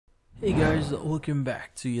Hey guys, welcome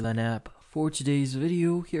back to Litmatch. For today's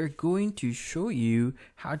video, we are going to show you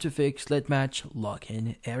how to fix Litmatch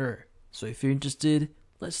login error. So if you're interested,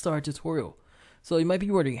 let's start the tutorial. So you might be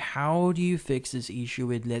wondering, how do you fix this issue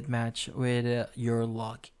with Litmatch with your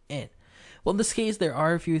login? Well, in this case, there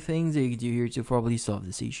are a few things that you can do here to probably solve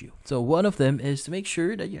this issue. So one of them is to make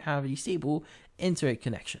sure that you have a stable internet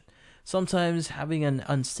connection. Sometimes having an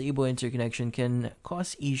unstable interconnection can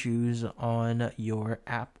cause issues on your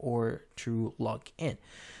app or through login,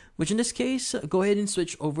 which in this case, go ahead and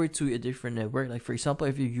switch over to a different network. Like for example,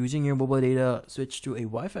 if you're using your mobile data, switch to a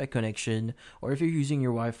Wi-Fi connection, or if you're using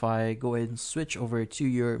your Wi-Fi, go ahead and switch over to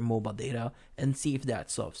your mobile data and see if that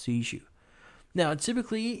solves the issue. Now,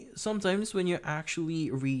 typically, sometimes when you actually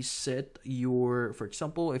reset your, for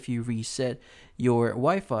example, if you reset your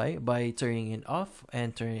Wi-Fi by turning it off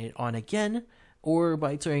and turning it on again, or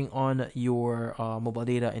by turning on your mobile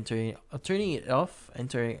data and turning it off and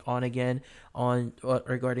turning it on again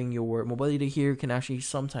regarding your mobile data here can actually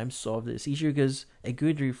sometimes solve this issue, because a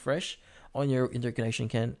good refresh on your interconnection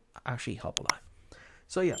can actually help a lot.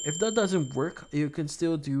 So yeah, if that doesn't work, you can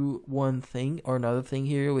still do one thing or another thing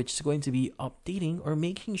here, which is going to be updating or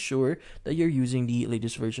making sure that you're using the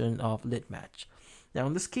latest version of Litmatch. Now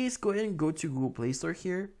in this case, go ahead and go to Google Play Store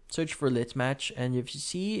here, search for Litmatch, and if you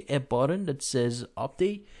see a button that says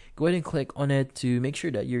update, go ahead and click on it to make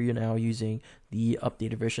sure that you're now using the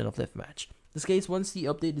updated version of Litmatch. In this case, once the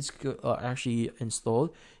update is actually installed,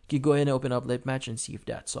 you can go ahead and open up Litmatch and see if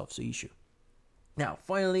that solves the issue. Now,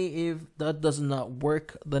 finally, if that does not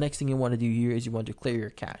work, the next thing you want to do here is you want to clear your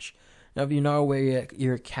cache. Now, if you're not aware yet,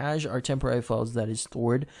 your cache are temporary files that is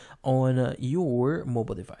stored on your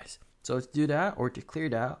mobile device. So to do that, or to clear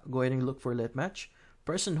that, go ahead and look for Litmatch,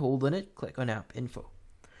 press and hold on it, click on App Info.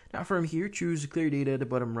 Now from here, choose Clear Data at the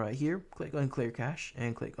bottom right here, click on Clear Cache,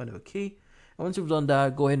 and click on OK. And once you've done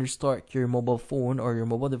that, go ahead and restart your mobile phone or your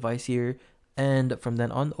mobile device here, and from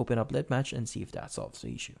then on, open up Litmatch and see if that solves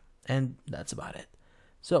the issue. And that's about it.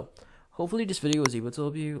 So, hopefully this video was able to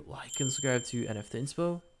help you. Like and subscribe to NFT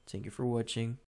Inspo. Thank you for watching.